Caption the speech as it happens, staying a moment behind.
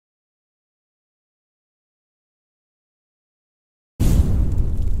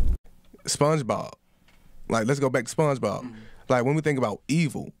SpongeBob. Like, let's go back to SpongeBob. Like, when we think about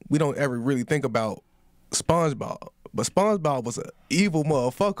evil, we don't ever really think about SpongeBob. But SpongeBob was an evil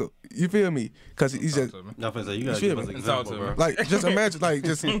motherfucker. You feel me? Because he's just... Nothing. You gotta give us an example, bro. Like, just imagine, like,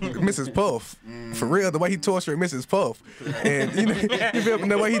 just Mrs. Puff. For real, the way he tortured Mrs. Puff. And, you know, you feel me?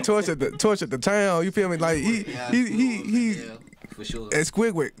 The way he tortured the town, you feel me? Like, he for sure. And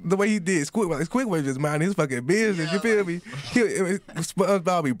Squidward, the way he did Squidward just minding his fucking business. You feel me?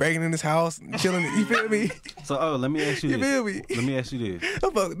 SpongeBob be breaking in his house, chilling. You feel me? So, let me ask you this. You feel me? Let me ask you this.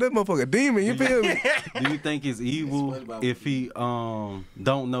 That motherfucker demon. You feel me? Do you think it's evil if he don't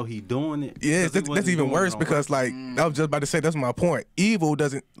know he doing it? Yeah, that's even worse because like I was just about to say that's my point. Evil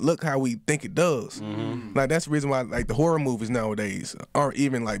doesn't look how we think it does. Like that's the reason why like the horror movies nowadays aren't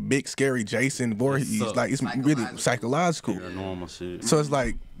even like big scary Jason Voorhees. Like it's really psychological. Normal shit. So it's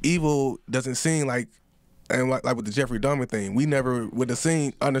like evil doesn't seem like, and like with the Jeffrey Dahmer thing, we never would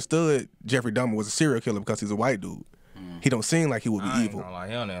have understood Jeffrey Dahmer was a serial killer because he's a white dude. He don't seem like he would be evil. Ain't gonna lie,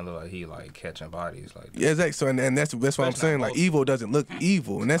 he don't look like he like catching bodies like that. Yeah, exactly. So and that's what I'm saying. Like evil doesn't look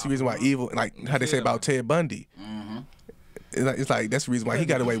evil, and that's the reason why evil, like how they say about Ted Bundy. It's like that's the reason why he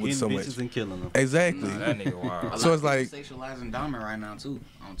got away with so much. And killing them. Exactly. Nah, that nigga wild. So it's like sexualizing Dahmer right now too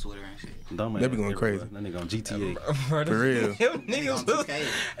on Twitter and shit. Dahmer they be going crazy. That nigga on GTA. For real. Them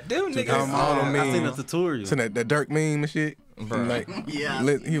niggas. I seen a tutorial. So that Dirk meme and shit. Like,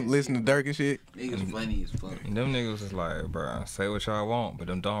 he listen to Dirk and shit. Niggas funny as fuck. Them niggas is like, bro, say what y'all want, but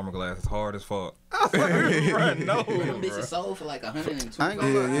them Dahmer glasses hard as fuck. Bro, no, them bitches sold for like 120. I ain't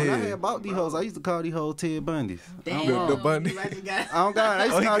gonna lie. When I had bought these hoes, I used to call these hoes Ted Bundys. Damn, the Bundy. I don't got. I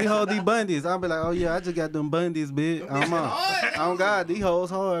used to call these hoes these Bundys. I'd be like, oh yeah, I just got them Bundys, bitch. I don't got these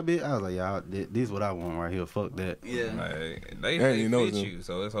hoes hard, bitch. I was like, y'all, this is what I want right here. Fuck that. Yeah. Like, they fit you,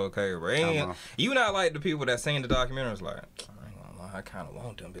 so it's okay, bro. And you not like the people that seen the documentaries like, I kind of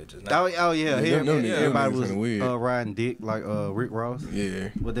want them bitches now. Oh yeah, everybody was weird. riding dick like Rick Ross. Yeah.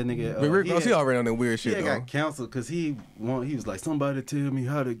 But that nigga, Rick Ross, he already on that weird shit. He got canceled because he was like, somebody tell me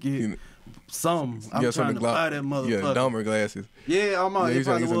how to get some. I'm trying to buy that motherfucker. Yeah, Dahmer glasses. Yeah, I'm on. Yeah, It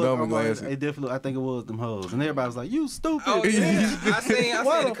probably was. Dahmer glasses. It definitely, I think it was them hoes, and everybody was like, "You stupid." Oh, yeah. I seen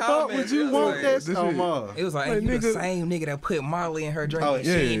Why the the fuck comments. would you want that shit? It was like, you the same nigga that put Molly in her drink and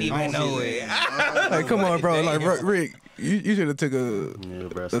she didn't even know it. Like, come on, bro. Like, Rick, you should have took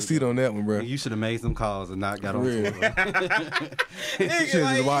a seat on that one, bro. You should have made some calls and not got on tour.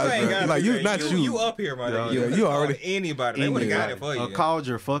 Nigga, like you, not you. You up here, my nigga. Yeah, you already anybody. They would have got it for you. Called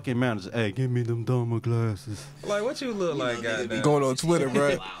your fucking manager. Hey, give me them Dahmer glasses. Like, what you look like, goddamn? Going on Twitter,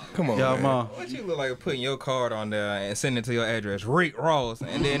 bro. Come on, man. What you look like putting your card on there and sending it to your address, Rick Ross,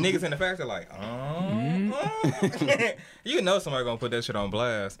 and then niggas in the factory like, you know somebody gonna put that shit on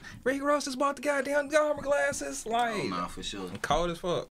blast. Rick Ross just bought the goddamn Dahmer glasses. Like, nah, for sure. Cold as fuck.